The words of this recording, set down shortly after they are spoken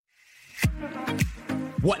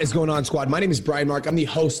What is going on, squad? My name is Brian Mark. I'm the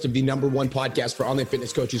host of the #1 podcast for online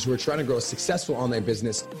fitness coaches who are trying to grow a successful online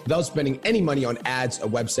business without spending any money on ads, a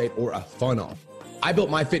website, or a funnel. I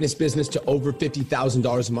built my fitness business to over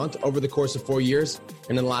 $50,000 a month over the course of 4 years.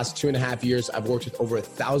 And in the last 2.5 years, I've worked with over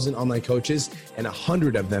 1,000 online coaches and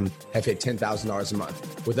 100 of them have hit $10,000 a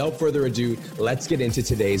month. Without further ado, let's get into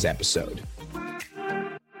today's episode.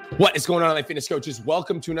 What is going on, online fitness coaches?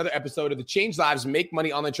 Welcome to another episode of the Change Lives, Make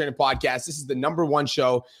Money Online Trainer podcast. This is the #1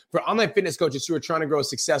 show for online fitness coaches who are trying to grow a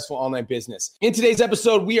successful online business. In today's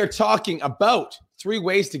episode, we are talking about 3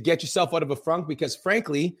 ways to get yourself out of a funk because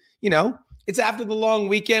frankly, it's after the long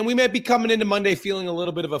weekend. We might be coming into Monday feeling a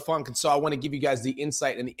little bit of a funk. And so I want to give you guys the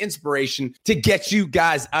insight and the inspiration to get you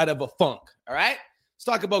guys out of a funk. All right? Let's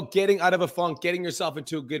talk about getting out of a funk, getting yourself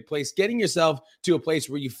into a good place, getting yourself to a place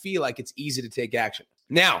where you feel like it's easy to take action.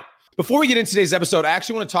 Now, before we get into today's episode, I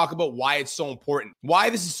actually want to talk about why it's so important, why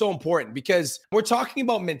this is so important, because we're talking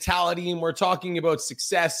about mentality and we're talking about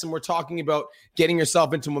success and we're talking about getting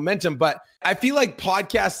yourself into momentum. But I feel like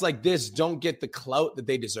podcasts like this don't get the clout that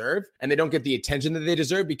they deserve and they don't get the attention that they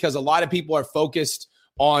deserve because a lot of people are focused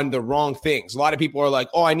on the wrong things. A lot of people are like,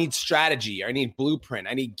 oh, I need strategy, I need blueprint,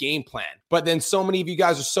 I need game plan. But then so many of you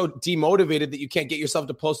guys are so demotivated that you can't get yourself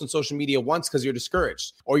to post on social media once because you're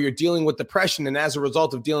discouraged or you're dealing with depression. And as a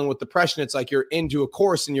result of dealing with depression, it's like you're into a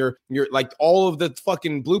course and you're like all of the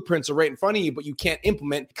fucking blueprints are right in front of you, but you can't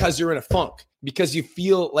implement because you're in a funk. Because you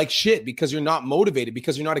feel like shit, because you're not motivated,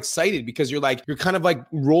 because you're not excited, because you're kind of like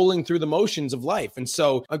rolling through the motions of life. And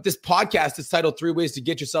so this podcast is titled 3 Ways to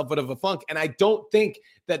Get Yourself Out of a Funk. And I don't think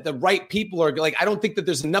that the right people are I don't think that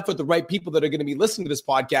there's enough of the right people that are going to be listening to this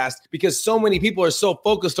podcast because so many people are so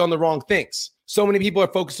focused on the wrong things. So many people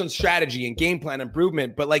are focused on strategy and game plan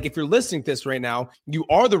improvement. But if you're listening to this right now, you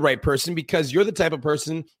are the right person because you're the type of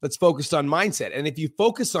person that's focused on mindset. And if you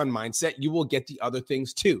focus on mindset, you will get the other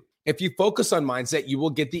things too. If you focus on mindset, you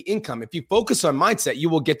will get the income. If you focus on mindset, you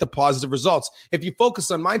will get the positive results. If you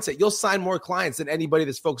focus on mindset, you'll sign more clients than anybody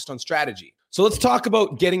that's focused on strategy. So let's talk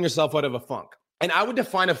about getting yourself out of a funk. And I would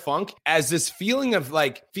define a funk as this feeling of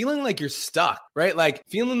feeling like you're stuck, right?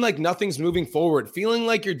 Feeling like nothing's moving forward, feeling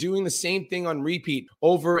like you're doing the same thing on repeat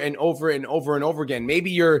over and over and over and over again. Maybe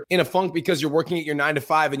you're in a funk because you're working at your 9 to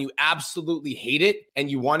 5 and you absolutely hate it and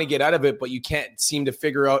you want to get out of it, but you can't seem to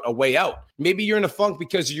figure out a way out. Maybe you're in a funk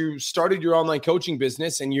because you started your online coaching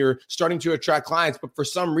business and you're starting to attract clients, but for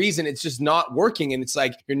some reason it's just not working. And it's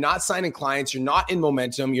like, you're not signing clients, you're not in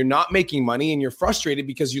momentum, you're not making money, and you're frustrated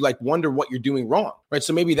because you wonder what you're doing wrong, right?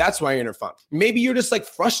 So maybe that's why you're in a funk. Maybe you're just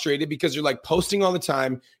frustrated because you're posting all the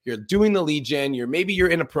time, you're doing the lead gen, maybe you're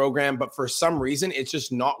in a program, but for some reason it's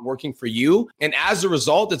just not working for you. And as a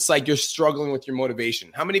result, it's you're struggling with your motivation.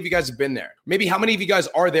 How many of you guys have been there? Maybe how many of you guys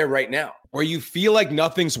are there right now? Where you feel like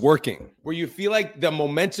nothing's working, where you feel like the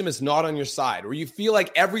momentum is not on your side, where you feel like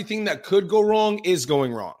everything that could go wrong is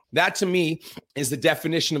going wrong. That to me is the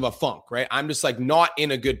definition of a funk, right? I'm just not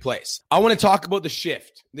in a good place. I want to talk about the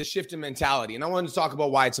shift in mentality. And I want to talk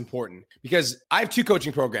about why it's important because I have 2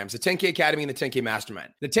 coaching programs, the 10K Academy and the 10K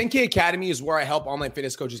Mastermind. The 10K Academy is where I help online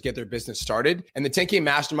fitness coaches get their business started. And the 10K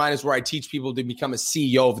Mastermind is where I teach people to become a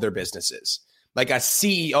CEO of their businesses. A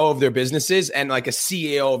CEO of their businesses and a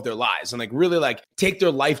CEO of their lives and really take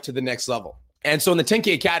their life to the next level. And so in the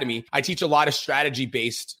 10K Academy, I teach a lot of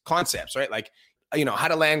strategy-based concepts, right? How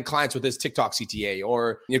to land clients with this TikTok CTA,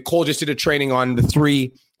 or Cole just did a training on the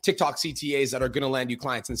 3 TikTok CTAs that are going to land you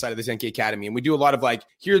clients inside of the 10K Academy. And we do a lot of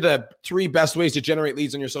here are the 3 best ways to generate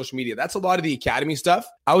leads on your social media. That's a lot of the Academy stuff.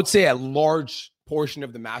 I would say a large portion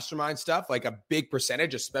of the mastermind stuff, a big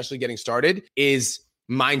percentage, especially getting started, is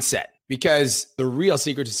mindset. Because the real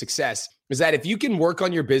secret to success is that if you can work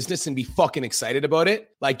on your business and be fucking excited about it,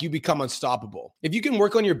 you become unstoppable. If you can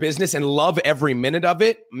work on your business and love every minute of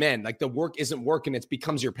it, man, the work isn't work and it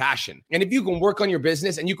becomes your passion. And if you can work on your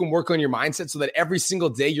business and you can work on your mindset so that every single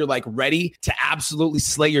day you're ready to absolutely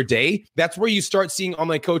slay your day, that's where you start seeing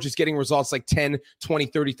online coaches getting results $10,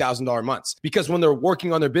 $20, $30,000 months. Because when they're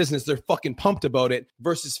working on their business, they're fucking pumped about it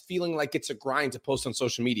versus feeling like it's a grind to post on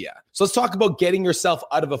social media. So let's talk about getting yourself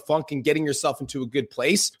out of a funk and getting yourself into a good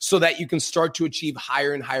place so that you can start to achieve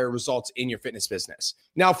higher and higher results in your fitness business.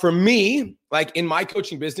 Now, for me, in my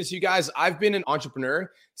coaching business, you guys, I've been an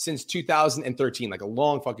entrepreneur since 2013, a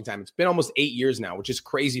long fucking time. It's been almost 8 years now, which is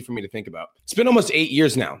crazy for me to think about. It's been almost 8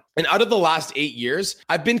 years now. And out of the last 8 years,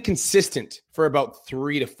 I've been consistent for about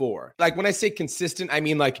 3 to 4. When I say consistent, I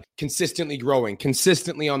mean consistently growing,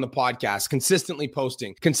 consistently on the podcast, consistently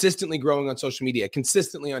posting, consistently growing on social media,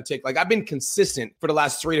 consistently on TikTok. I've been consistent for the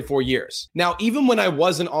last 3 to 4 years. Now, even when I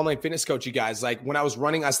was an online fitness coach, you guys, when I was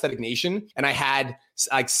running Aesthetic Nation and I had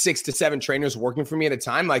like 6 to 7 trainers working for me at a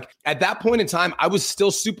time. Like at that point in time, I was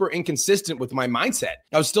still super inconsistent with my mindset.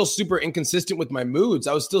 I was still super inconsistent with my moods.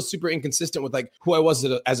 I was still super inconsistent with like who I was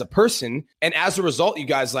as a person. And as a result, you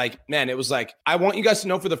guys, like, man, it was like, I want you guys to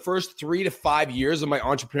know for the first 3 to 5 years of my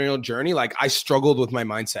entrepreneurial journey, like I struggled with my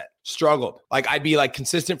mindset. Like I'd be like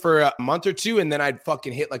consistent for a month or two, and then I'd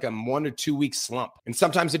fucking hit like a 1 or 2 week slump. And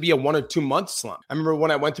sometimes it'd be a 1 or 2 month slump. I remember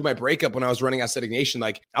when I went through my breakup when I was running Aesthetic Nation,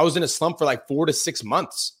 like I was in a slump for like 4 to 6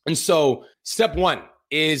 months. And so step one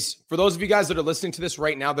is, for those of you guys that are listening to this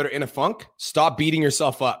right now that are in a funk, stop beating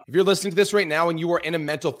yourself up. If you're listening to this right now and you are in a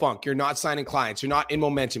mental funk, you're not signing clients, you're not in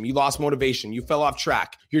momentum, you lost motivation, you fell off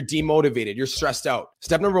track, you're demotivated, you're stressed out.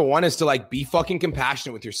 Step number one is to like be fucking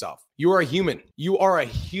compassionate with yourself. You are a human. You are a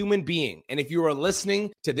human being. And if you are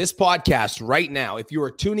listening to this podcast right now, if you are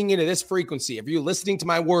tuning into this frequency, if you're listening to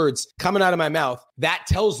my words coming out of my mouth, that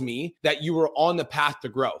tells me that you are on the path to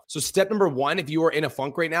grow. So step number one, if you are in a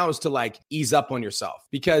funk right now, is to like ease up on yourself,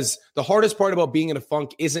 because the hardest part about being in a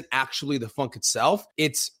funk isn't actually the funk itself.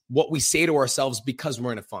 It's what we say to ourselves because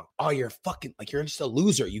we're in a funk. Oh, you're fucking, like, you're just a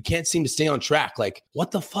loser. You can't seem to stay on track. Like,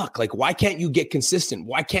 what the fuck? Like, why can't you get consistent?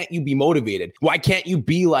 Why can't you be motivated? Why can't you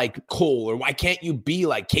be like Cole? Or why can't you be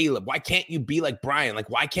like Caleb? Why can't you be like Brian? Like,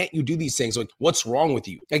 why can't you do these things? Like, what's wrong with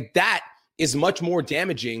you? Like, that is much more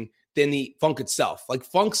damaging than the funk itself. Like,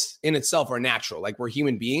 funks in itself are natural. Like, we're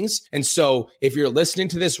human beings. And so if you're listening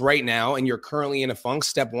to this right now and you're currently in a funk,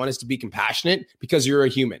 step one is to be compassionate, because you're a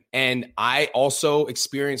human. And I also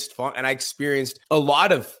experienced funk, and I experienced a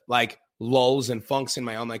lot of like lulls and funks in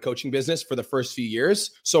my online coaching business for the first few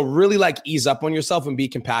years. So really like ease up on yourself and be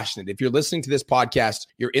compassionate. If you're listening to this podcast,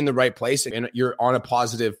 you're in the right place and you're on a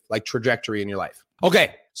positive like trajectory in your life.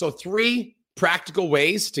 Okay. So 3 practical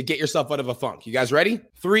ways to get yourself out of a funk. You guys ready?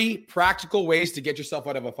 3 practical ways to get yourself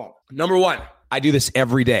out of a funk. Number 1, I do this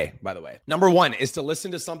every day, by the way. Number 1 is to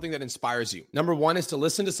listen to something that inspires you. Number 1 is to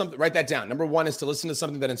listen to something, write that down. Number 1 is to listen to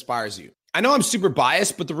something that inspires you. I know I'm super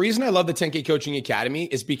biased, but the reason I love the 10K Coaching Academy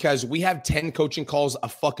is because we have 10 coaching calls a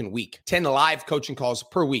fucking week, 10 live coaching calls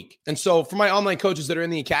per week. And so for my online coaches that are in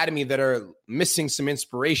the academy that are missing some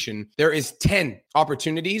inspiration, there is 10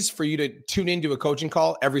 opportunities for you to tune into a coaching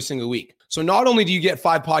call every single week. So not only do you get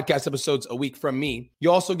 5 podcast episodes a week from me, you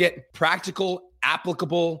also get practical,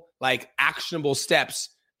 applicable, like actionable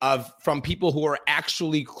steps from people who are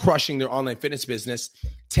actually crushing their online fitness business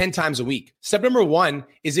 10 times a week. Step number 1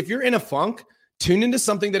 is, if you're in a funk, tune into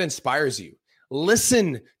something that inspires you.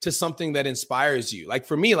 Listen to something that inspires you. Like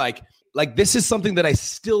for me, like this is something that I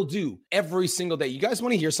still do every single day. You guys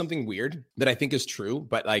want to hear something weird that I think is true,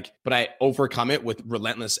 but I overcome it with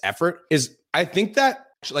relentless effort? Is I think that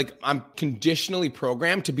like I'm conditionally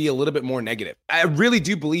programmed to be a little bit more negative. I really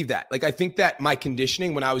do believe that. Like, I think that my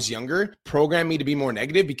conditioning when I was younger programmed me to be more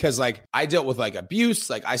negative, because like I dealt with like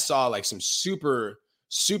abuse. Like I saw like some super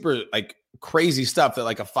like crazy stuff that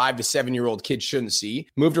like a 5 to 7 year old kid shouldn't see.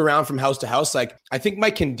 Moved around from house to house. Like, I think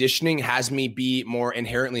my conditioning has me be more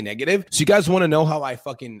inherently negative. So you guys want to know how I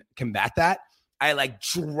fucking combat that? I like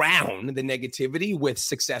drown the negativity with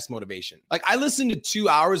success motivation. Like, I listen to 2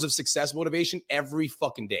 hours of success motivation every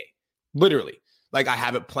fucking day. Literally. Like, I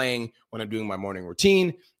have it playing when I'm doing my morning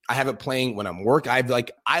routine. I have it playing when I'm work. I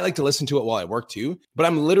like to listen to it while I work too, but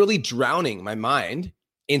I'm literally drowning my mind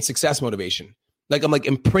in success motivation. Like, I'm like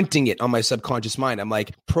imprinting it on my subconscious mind. I'm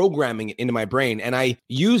like programming it into my brain. And I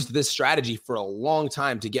used this strategy for a long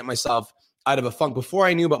time to get myself out of a funk. Before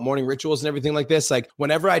I knew about morning rituals and everything like this, like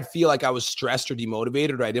whenever I'd feel like I was stressed or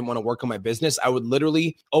demotivated or I didn't want to work on my business, I would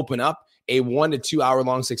literally open up a 1 to 2 hour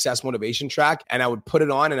long success motivation track, and I would put it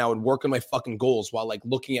on and I would work on my fucking goals while like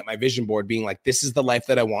looking at my vision board, being like, this is the life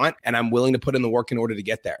that I want, and I'm willing to put in the work in order to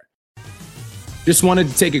get there. Just wanted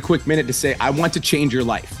to take a quick minute to say, I want to change your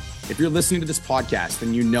life. If you're listening to this podcast,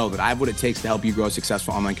 then you know that I have what it takes to help you grow a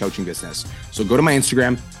successful online coaching business. So go to my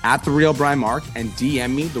Instagram @TheRealBrianMark and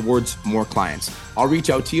DM me the words "more clients." I'll reach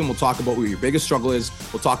out to you and we'll talk about what your biggest struggle is.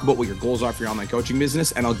 We'll talk about what your goals are for your online coaching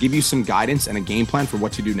business, and I'll give you some guidance and a game plan for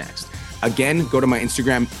what to do next. Again, go to my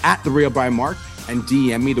Instagram @TheRealBrianMark and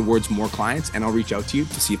DM me the words "more clients," and I'll reach out to you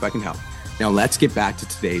to see if I can help. Now let's get back to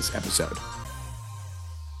today's episode.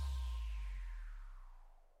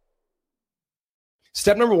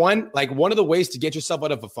 Step number 1, like one of the ways to get yourself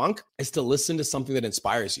out of a funk is to listen to something that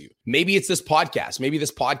inspires you. Maybe it's this podcast. Maybe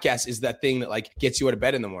this podcast is that thing that like gets you out of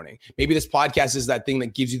bed in the morning. Maybe this podcast is that thing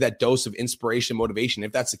that gives you that dose of inspiration, motivation.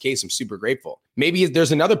 If that's the case, I'm super grateful. Maybe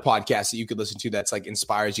there's another podcast that you could listen to that's like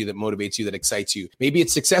inspires you, that motivates you, that excites you. Maybe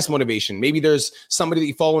it's success motivation. Maybe there's somebody that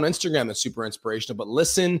you follow on Instagram that's super inspirational, but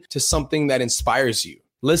listen to something that inspires you.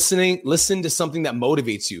 Listen to something that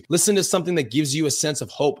motivates you. Listen to something that gives you a sense of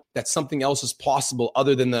hope that something else is possible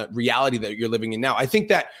other than the reality that you're living in now. I think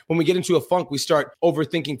that when we get into a funk, we start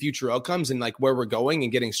overthinking future outcomes and like where we're going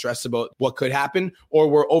and getting stressed about what could happen, or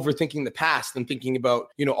we're overthinking the past and thinking about,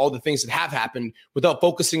 all the things that have happened without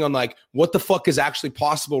focusing on like what the fuck is actually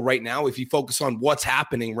possible right now if you focus on what's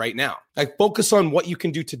happening right now. Like focus on what you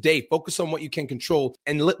can do today, focus on what you can control.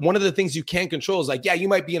 And one of the things you can control is like, yeah, you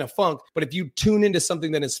might be in a funk, but if you tune into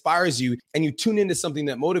something that inspires you and you tune into something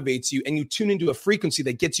that motivates you and you tune into a frequency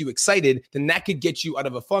that gets you excited, then that could get you out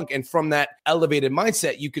of a funk. And from that elevated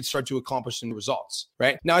mindset, you could start to accomplish some results,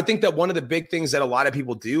 right? Now, I think that one of the big things that a lot of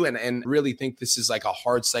people do, and really think this is like a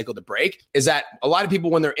hard cycle to break, is that a lot of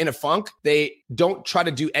people, when they're in a funk, they don't try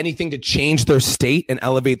to do anything to change their state and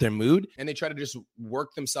elevate their mood. And they try to just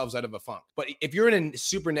work themselves out of a funk. But if you're in a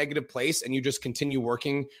super negative place and you just continue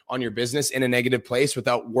working on your business in a negative place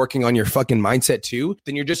without working on your fucking mindset too,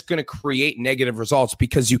 then you're just going to create negative results,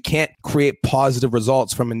 because you can't create positive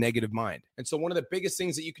results from a negative mind. And so one of the biggest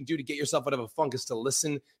things that you can do to get yourself out of a funk is to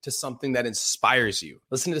listen to something that inspires you.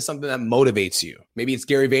 Listen to something that motivates you. Maybe it's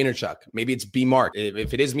Gary Vaynerchuk. Maybe it's B. Mark.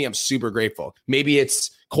 If it is me, I'm super grateful. Maybe it's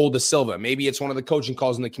Cole Da Silva. Maybe it's one of the coaching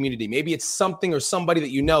calls in the community. Maybe it's something or somebody that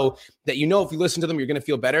you know if you listen to them, you're going to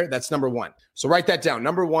feel better. That's number one. So write that down.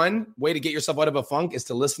 Number one way to get yourself out of a funk is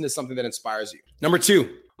to listen to something that inspires you. Number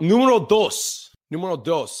two, numero dos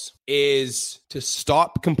is to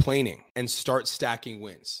stop complaining and start stacking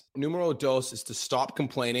wins. Numero dos is to stop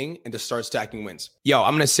complaining and to start stacking wins. Yo,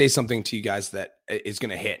 I'm going to say something to you guys that is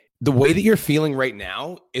going to hit. The way that you're feeling right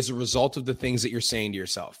now is a result of the things that you're saying to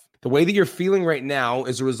yourself. The way that you're feeling right now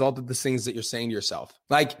is a result of the things that you're saying to yourself.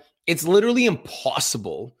 Like, it's literally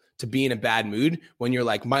impossible to be in a bad mood when you're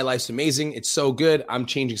like, my life's amazing. It's so good. I'm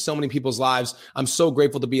changing so many people's lives. I'm so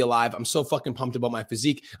grateful to be alive. I'm so fucking pumped about my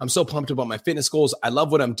physique. I'm so pumped about my fitness goals. I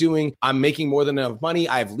love what I'm doing. I'm making more than enough money.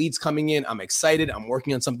 I have leads coming in. I'm excited. I'm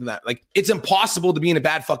working on something that, like, it's impossible to be in a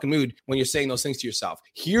bad fucking mood when you're saying those things to yourself.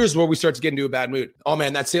 Here's where we start to get into a bad mood. Oh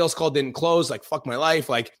man, that sales call didn't close. Like, fuck my life.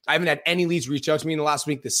 Like, I haven't had any leads reach out to me in the last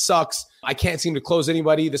week. This sucks. I can't seem to close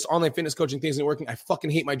anybody. This online fitness coaching thing isn't working. I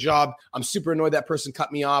fucking hate my job. I'm super annoyed that person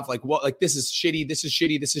cut me off. Like, what? Like, this is shitty. This is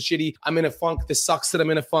shitty. This is shitty. I'm in a funk. This sucks that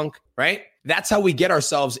I'm in a funk, right? That's how we get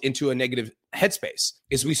ourselves into a negative headspace,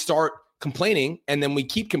 is we start complaining, and then we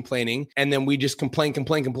keep complaining, and then we just complain.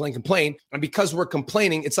 And because we're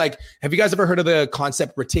complaining, it's like, have you guys ever heard of the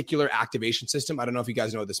concept reticular activation system? I don't know if you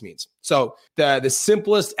guys know what this means. So the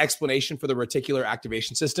simplest explanation for the reticular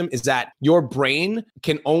activation system is that your brain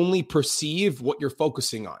can only perceive what you're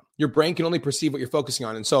focusing on. Your brain can only perceive what you're focusing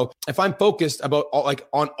on. And so if I'm focused about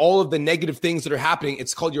on all of the negative things that are happening,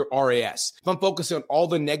 it's called your RAS. If I'm focusing on all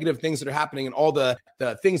the negative things that are happening and all the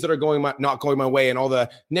things that are not going my way, and all the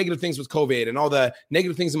negative things with COVID and all the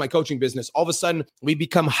negative things in my coaching business, all of a sudden we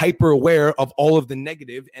become hyper aware of all of the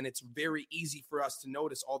negative. And it's very easy for us to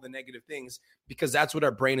notice all the negative things, because that's what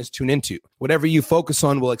our brain is tuned into. Whatever you focus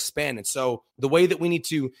on will expand. And so the way that we need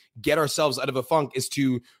to get ourselves out of a funk is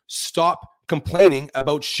to stop complaining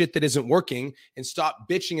about shit that isn't working and stop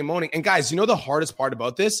bitching and moaning. And guys, the hardest part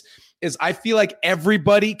about this is I feel like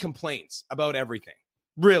everybody complains about everything.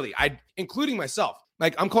 Really, including myself.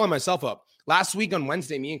 Like, I'm calling myself up. Last week on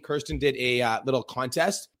Wednesday, me and Kirsten did a little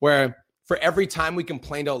contest where for every time we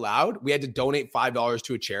complained out loud, we had to donate $5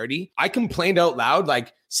 to a charity. I complained out loud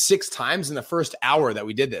like 6 times in the first hour that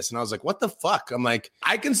we did this. And I was like, what the fuck? I'm like,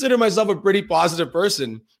 I consider myself a pretty positive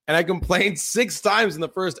person, and I complained 6 times in the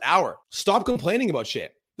first hour. Stop complaining about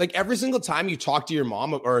shit. Like, every single time you talk to your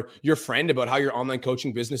mom or your friend about how your online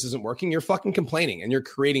coaching business isn't working, you're fucking complaining and you're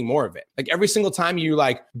creating more of it. Like, every single time you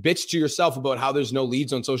like bitch to yourself about how there's no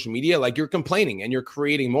leads on social media, like, you're complaining and you're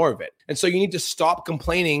creating more of it. And so you need to stop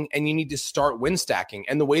complaining and you need to start win stacking.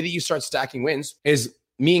 And the way that you start stacking wins is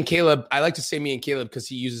me and Caleb. I like to say me and Caleb because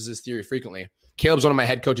he uses this theory frequently. Caleb's one of my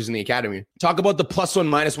head coaches in the academy. Talk about the +1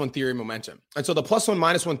 -1 theory momentum. And so the +1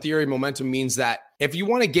 -1 theory momentum means that if you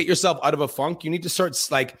want to get yourself out of a funk, you need to start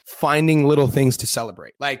like finding little things to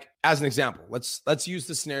celebrate. Like, as an example, let's use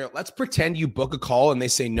the scenario. Let's pretend you book a call and they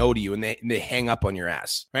say no to you and they hang up on your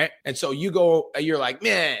ass, right? And so you're like,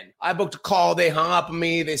 man, I booked a call. They hung up on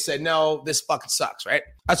me. They said, no, this fucking sucks, right?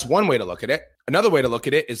 That's one way to look at it. Another way to look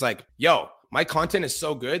at it is like, yo, my content is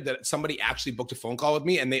so good that somebody actually booked a phone call with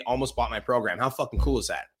me and they almost bought my program. How fucking cool is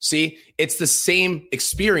that? See, it's the same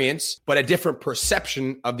experience, but a different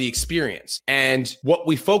perception of the experience. And what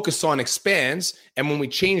we focus on expands. And when we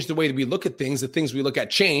change the way that we look at things, the things we look at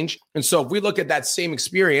change. And so if we look at that same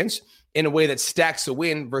experience in a way that stacks a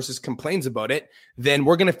win versus complains about it, then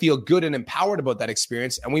we're going to feel good and empowered about that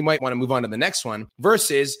experience. And we might want to move on to the next one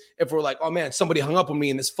versus if we're like, oh man, somebody hung up on me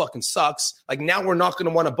and this fucking sucks. Like now we're not going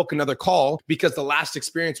to want to book another call because the last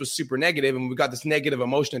experience was super negative and we've got this negative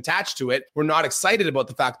emotion attached to it. We're not excited about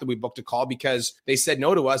the fact that we booked a call because they said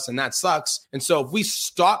no to us and that sucks. And so if we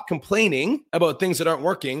stop complaining about things that aren't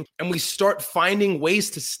working and we start finding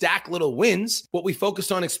ways to stack little wins, what we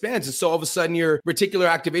focused on expands. And so all of a sudden your reticular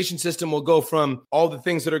activation system will go from all the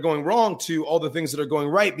things that are going wrong to all the things that are going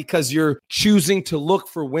right because you're choosing to look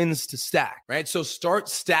for wins to stack, right? So start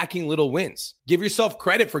stacking little wins. Give yourself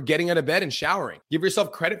credit for getting out of bed and showering. Give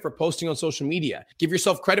yourself credit for posting on social media. Give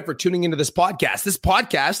yourself credit for tuning into this podcast. This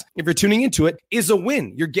podcast, if you're tuning into it, is a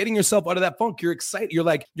win. You're getting yourself out of that funk. You're excited.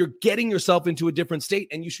 You're getting yourself into a different state,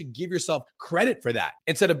 and you should give yourself credit for that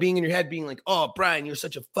instead of being in your head being like, oh, Brian, you're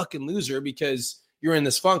such a fucking loser because you're in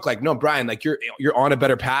this funk. Like, no, Brian, like you're on a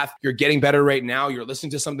better path. You're getting better right now. You're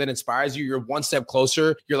listening to something that inspires you. You're one step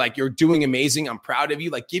closer. You're doing amazing. I'm proud of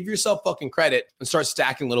you. Like, give yourself fucking credit and start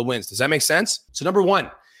stacking little wins. Does that make sense? So number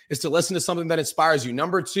one is to listen to something that inspires you.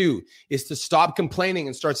 Number two is to stop complaining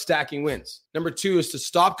and start stacking wins. Number two is to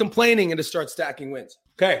stop complaining and to start stacking wins.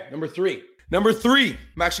 Okay, number three,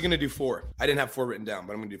 I'm actually going to do four. I didn't have four written down,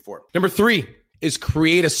 but I'm going to do four. Number three is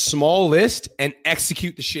create a small list and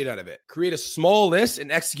execute the shit out of it. Create a small list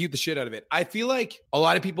and execute the shit out of it. I feel like a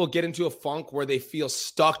lot of people get into a funk where they feel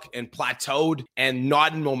stuck and plateaued and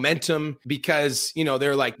not in momentum because,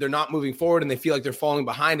 they're not moving forward and they feel like they're falling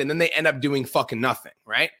behind and then they end up doing fucking nothing,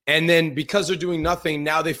 right? And then because they're doing nothing,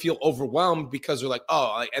 now they feel overwhelmed because they're like,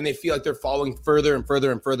 and they feel like they're falling further and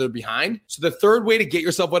further and further behind. So the third way to get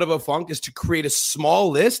yourself out of a funk is to create a small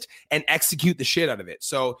list and execute the shit out of it.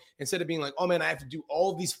 So instead of being like, oh man, I have to do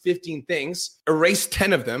all these 15 things, erase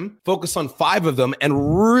 10 of them, focus on 5 of them,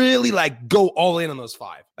 and really go all in on those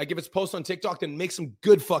 5. Like if it's post on TikTok, then make some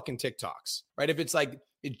good fucking TikToks, right? If it's like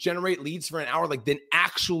it generate leads for an hour, then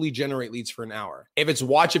actually generate leads for an hour. If it's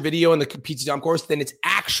watch a video in the PT Dom course, then it's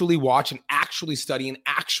actually watch and actually study and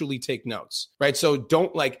actually take notes, right? So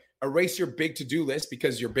don't erase your big to-do list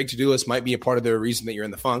because your big to-do list might be a part of the reason that you're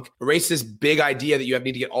in the funk. Erase this big idea that you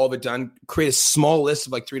need to get all of it done. Create a small list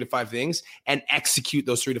of 3 to 5 things and execute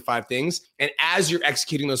those 3 to 5 things. And as you're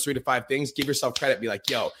executing those 3 to 5 things, give yourself credit. Be like,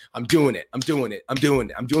 yo, I'm doing it. I'm doing it. I'm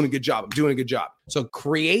doing it. I'm doing a good job. I'm doing a good job. So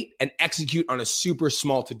create and execute on a super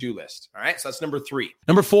small to-do list. All right. So that's number 3.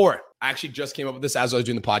 Number 4, I actually just came up with this as I was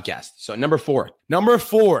doing the podcast. So number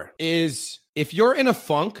 4 is if you're in a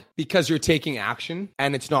funk because you're taking action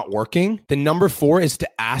and it's not working, then number 4 is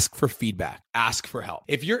to ask for feedback, ask for help.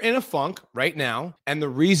 If you're in a funk right now, and the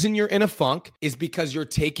reason you're in a funk is because you're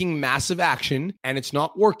taking massive action and it's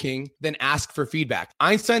not working, then ask for feedback.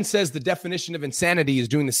 Einstein says the definition of insanity is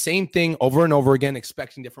doing the same thing over and over again,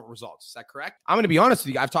 expecting different results. Is that correct? I'm going to be honest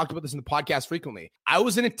with you. I've talked about this in the podcast frequently. I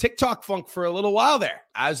was in a TikTok funk for a little while there.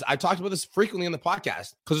 As I talked about this frequently in the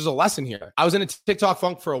podcast because there's a lesson here. I was in a TikTok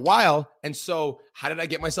funk for a while. And so how did I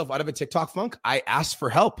get myself out of a TikTok funk? I asked for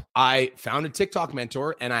help. I found a TikTok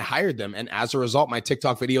mentor and I hired them. And as a result, my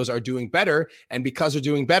TikTok videos are doing better. And because they're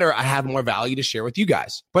doing better, I have more value to share with you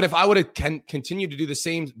guys. But if I would have continued to do the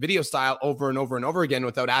same video style over and over and over again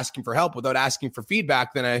without asking for help, without asking for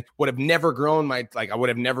feedback, then I would have never grown I would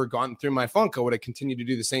have never gone through my funk. I would have continued to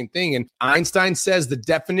do the same thing. And Einstein says the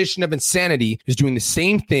definition of insanity is doing the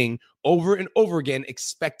same thing over and over again,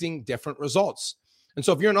 expecting different results. And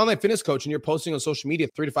so if you're an online fitness coach and you're posting on social media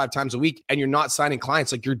 3 to 5 times a week and you're not signing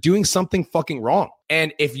clients, you're doing something fucking wrong.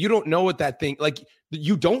 And if you don't know what that thing,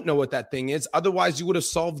 you don't know what that thing is, otherwise you would have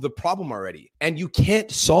solved the problem already. And you can't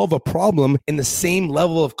solve a problem in the same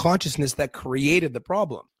level of consciousness that created the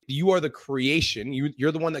problem. You are the creation.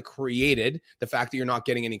 You're the one that created the fact that you're not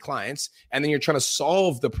getting any clients. And then you're trying to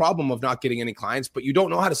solve the problem of not getting any clients, but you don't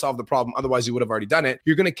know how to solve the problem. Otherwise, you would have already done it.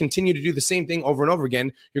 You're going to continue to do the same thing over and over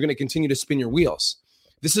again. You're going to continue to spin your wheels.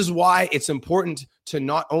 This is why it's important to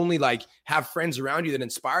not only have friends around you that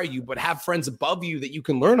inspire you, but have friends above you that you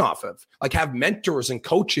can learn off of. Have mentors and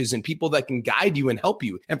coaches and people that can guide you and help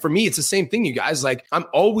you. And for me, it's the same thing, you guys. I'm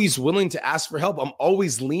always willing to ask for help. I'm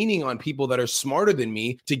always leaning on people that are smarter than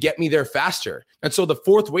me to get me there faster. And so the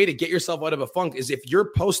 4th way to get yourself out of a funk is if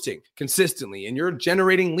you're posting consistently and you're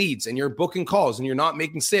generating leads and you're booking calls and you're not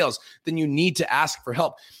making sales, then you need to ask for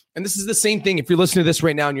help. And this is the same thing. If you're listening to this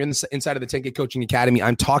right now and you're inside of the 10K Coaching Academy,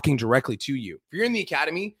 I'm talking directly to you. If you're in the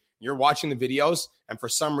academy, you're watching the videos, and for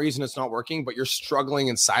some reason it's not working, but you're struggling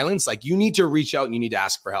in silence, you need to reach out and you need to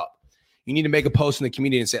ask for help. You need to make a post in the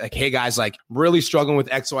community and say hey guys, really struggling with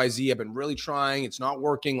XYZ. I've been really trying. It's not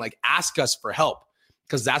working. Ask us for help.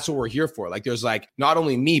 because that's what we're here for. Like there's like not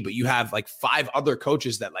only me, but you have like 5 other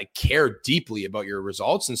coaches that like care deeply about your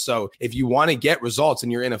results. And so if you want to get results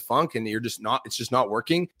and you're in a funk and it's just not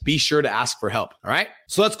working, be sure to ask for help. All right.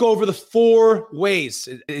 So let's go over the 4 ways.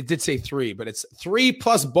 It did say 3, but it's 3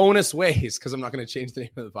 plus bonus ways, because I'm not going to change the name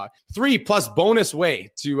of the pod. 3 plus bonus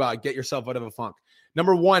way to get yourself out of a funk.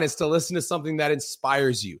 Number 1 is to listen to something that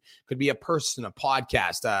inspires you. Could be a person, a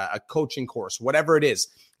podcast, a coaching course, whatever it is.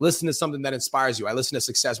 Listen to something that inspires you. I listen to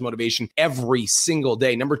Success Motivation every single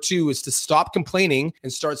day. Number 2 is to stop complaining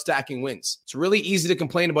and start stacking wins. It's really easy to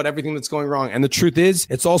complain about everything that's going wrong. And the truth is,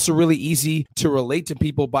 it's also really easy to relate to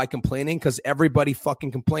people by complaining, because everybody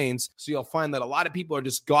fucking complains. So you'll find that a lot of people are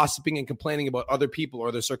just gossiping and complaining about other people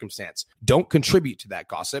or their circumstance. Don't contribute to that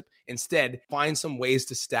gossip. Instead, find some ways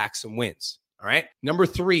to stack some wins. All right. Number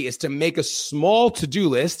 3 is to make a small to-do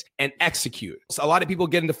list and execute. So a lot of people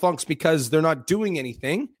get into funks because they're not doing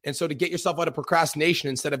anything. And so to get yourself out of procrastination,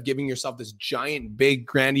 instead of giving yourself this giant, big,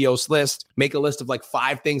 grandiose list, make a list of like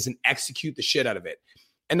 5 things and execute the shit out of it.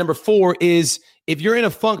 And number 4 is, if you're in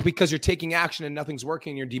a funk because you're taking action and nothing's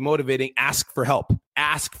working, you're demotivating, ask for help.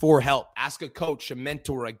 Ask for help. Ask a coach, a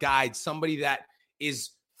mentor, a guide, somebody that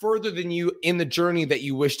is further than you in the journey that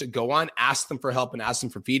you wish to go on. Ask them for help and ask them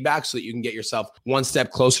for feedback so that you can get yourself one step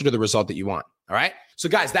closer to the result that you want. All right. So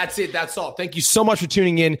guys, that's it. That's all. Thank you so much for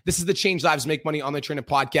tuning in. This is the Change Lives, Make Money Online Training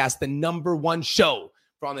Podcast, the #1 show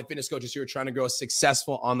for online fitness coaches who are trying to grow a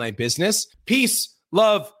successful online business. Peace,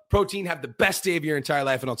 love, protein. Have the best day of your entire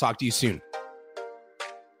life, and I'll talk to you soon.